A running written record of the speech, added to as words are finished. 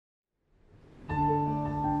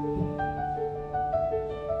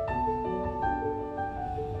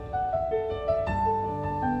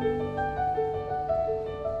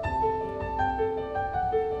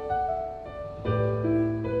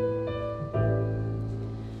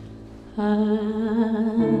A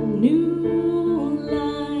new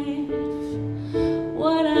life,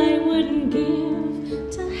 what I wouldn't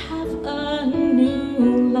give to have a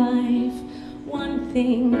new life. One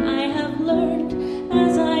thing I have learned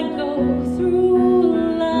as I go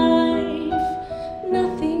through life,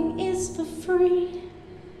 nothing is for free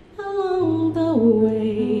along the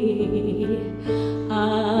way.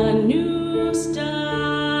 A new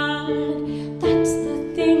start, that's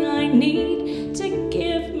the thing I need to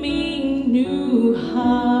give me new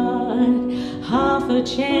heart. Half a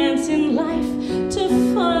chance in life to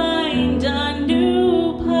find a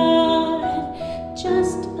new part.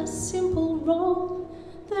 Just a simple role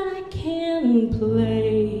that I can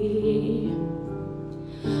play.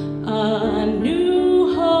 A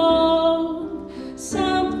new hope,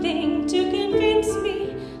 something to convince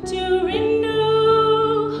me to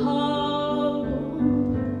renew hope.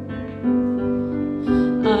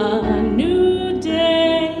 A new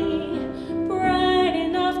day, bright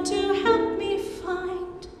enough to help me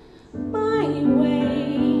find my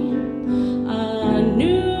way. A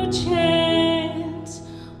new chance,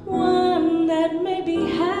 one that maybe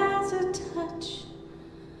has a touch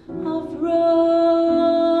of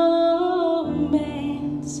romance.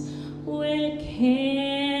 Where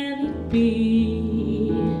can it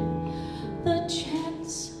be? The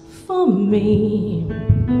chance for me.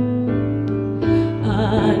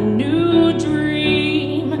 A new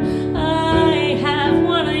dream, I have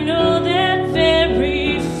one I know that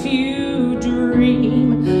very few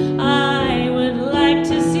dream. I would like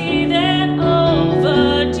to see that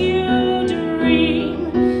overdue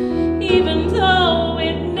dream, even though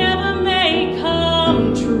it never may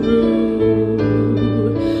come true.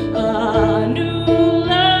 A new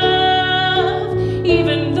love,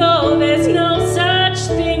 even though there's no such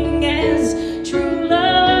thing as true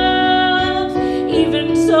love.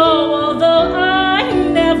 Even so, although I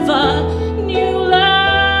never knew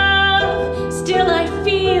love, still I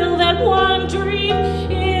feel that one dream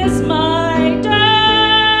is my dove.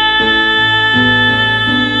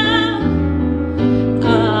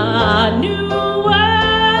 A new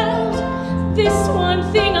world, this one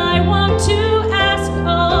thing I want to ask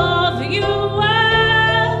of you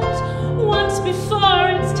world. Once before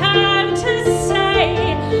it's time to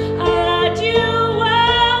say adieu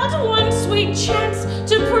world. One sweet chance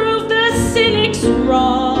to prove the cynics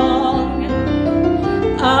wrong.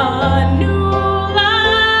 A new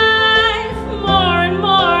life, more and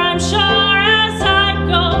more I'm sure as I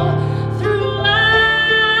go through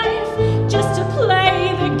life, just to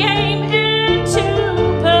play the game and to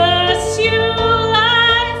pursue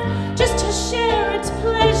life, just to share its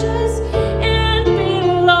pleasures and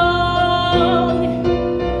belong.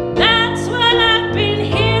 That's what I've been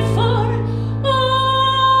here for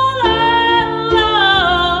all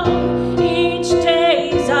along. Each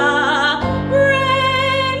day's a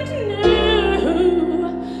brand new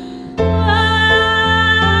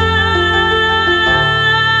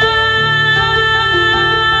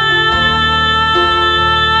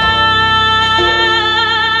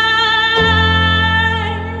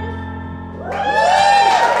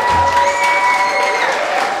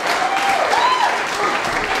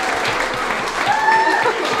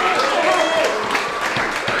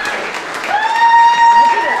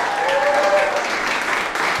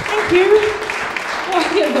Thank you. Oh,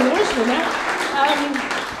 I'm getting emotional now.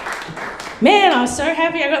 Man, I was so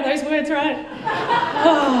happy I got those words right.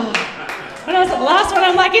 Oh, when I was at the last one,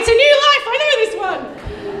 I'm like, it's a new life, I know this one.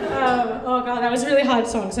 Oh God, that was a really hard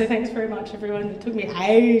song, so thanks very much everyone. It took me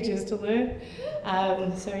ages to learn.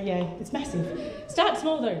 So yeah, it's massive. Start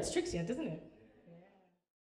small though, it tricks you, doesn't it?